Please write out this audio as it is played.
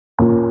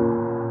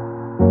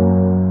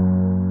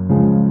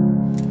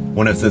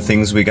One of the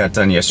things we got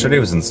done yesterday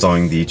was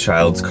installing the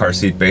child's car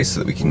seat base so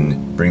that we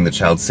can bring the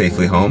child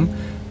safely home.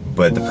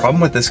 But the problem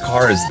with this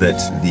car is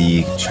that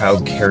the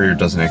child carrier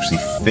doesn't actually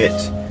fit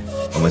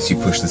unless you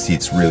push the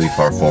seats really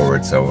far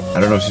forward. So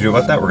I don't know what to do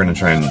about that. We're going to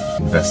try and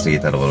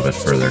investigate that a little bit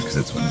further because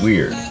it's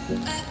weird.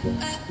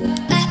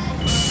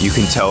 You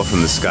can tell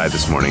from the sky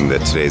this morning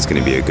that today is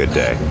going to be a good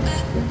day.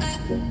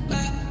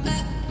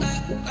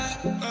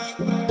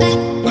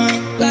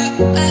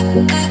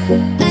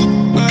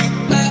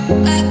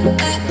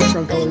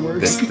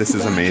 This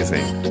is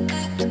amazing.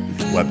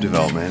 Web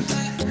development.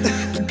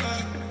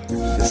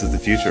 This is the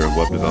future of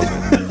web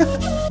development.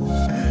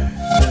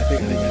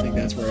 I think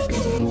that's where it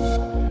goes out.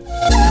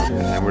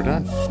 And we're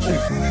done.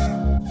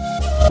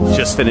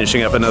 Just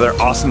finishing up another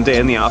awesome day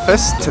in the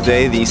office.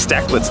 Today the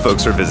StackBlitz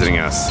folks are visiting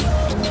us.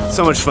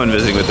 So much fun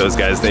visiting with those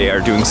guys. They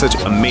are doing such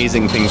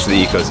amazing things for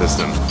the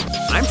ecosystem.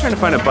 I'm trying to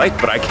find a bike,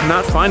 but I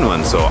cannot find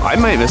one, so I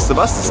might miss the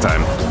bus this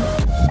time.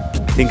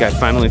 I think I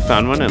finally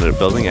found one in a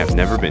building I've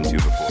never been to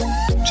before.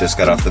 Just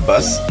got off the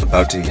bus,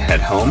 about to head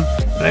home,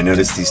 and I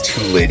noticed these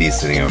two ladies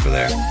sitting over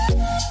there.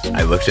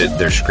 I looked at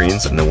their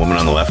screens, and the woman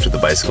on the left with the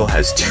bicycle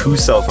has 2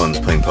 cell phones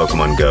playing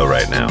Pokemon Go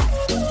right now.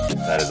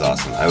 That is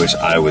awesome. I wish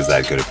I was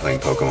that good at playing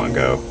Pokemon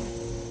Go.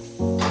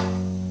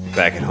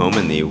 Back at home,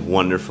 and the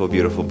wonderful,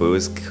 beautiful Boo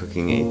is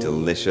cooking a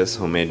delicious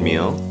homemade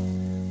meal.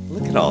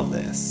 Look at all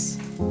this.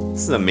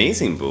 This is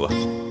amazing, Boo.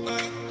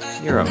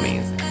 You're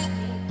amazing.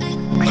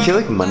 I feel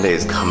like Monday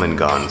has come and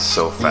gone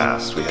so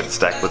fast. We had the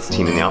StackBlitz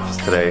team in the office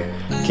today,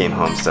 came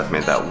home, Stef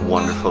made that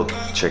wonderful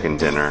chicken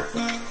dinner,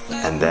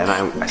 and then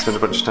I spent a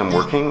bunch of time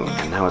working,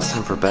 and now it's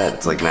time for bed.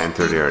 It's like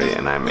 9:30 already,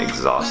 and I'm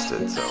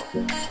exhausted, so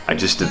I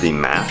just did the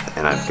math,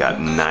 and I've got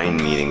 9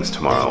 meetings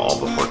tomorrow, all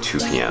before 2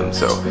 p.m.,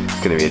 so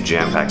it's going to be a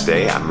jam-packed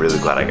day. I'm really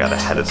glad I got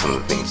ahead of some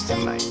of the things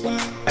tonight.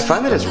 I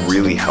find that it's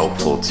really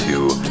helpful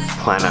to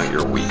plan out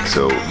your week,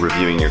 so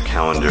reviewing your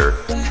calendar,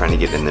 trying to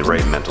get in the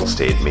right mental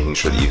state, making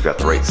sure that you've got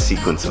the right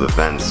sequence of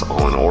events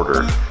all in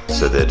order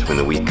so that when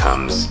the week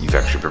comes, you've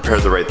actually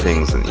prepared the right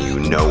things and you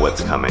know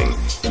what's coming.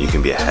 You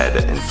can be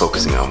ahead and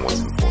focusing on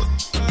what's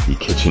important. The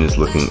kitchen is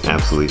looking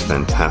absolutely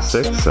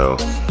fantastic, so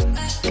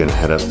I'm gonna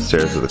head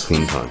upstairs with a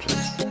clean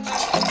conscience.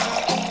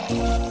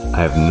 I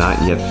have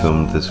not yet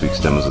filmed this week's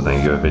Demos with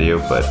Angular video,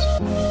 but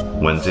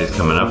Wednesday's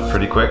coming up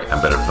pretty quick.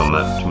 I better film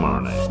that tomorrow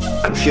night.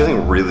 I'm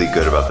feeling really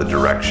good about the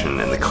direction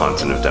and the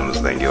content of Demos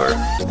with Angular,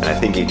 and I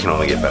think it can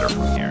only get better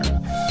from here.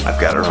 I've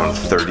got around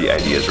 30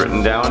 ideas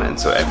written down, and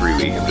so every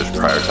week I'm just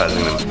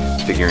prioritizing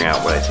them, figuring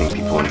out what I think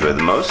people enjoy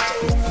the most,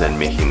 then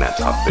making that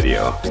top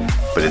video.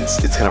 But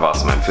it's kind of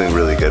awesome. I'm feeling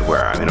really good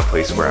where I'm in a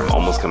place where I'm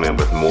almost coming up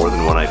with more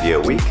than 1 idea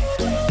a week.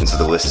 And so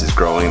the list is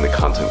growing, the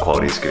content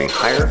quality is getting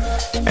higher,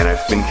 and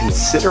I've been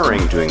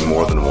considering doing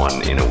more than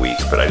 1 in a week,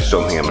 but I just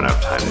don't think I'm gonna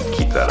have time to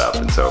keep that up,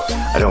 and so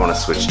I don't want to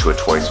switch to a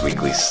twice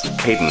weekly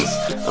cadence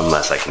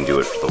unless I can do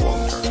it for the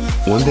long term.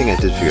 One thing I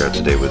did figure out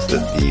today was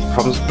that the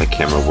problems with my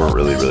camera weren't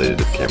really related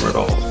to the camera at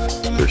all.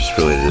 They're just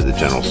related to the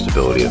general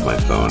stability of my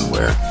phone,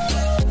 where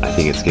I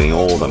think it's getting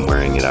old. I'm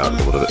wearing it out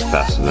a little bit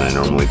faster than I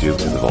normally do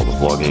because of all the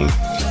vlogging,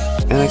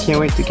 and I can't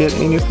wait to get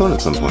a new phone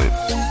at some point.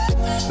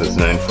 So it's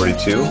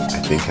 9:42. I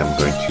think I'm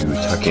going to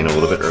tuck in a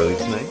little bit early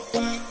tonight.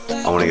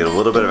 I want to get a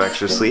little bit of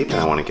extra sleep, and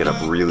I want to get up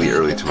really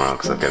early tomorrow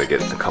because I've got to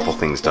get a couple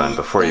things done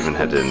before I even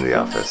head into the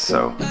office.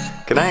 So,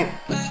 good night.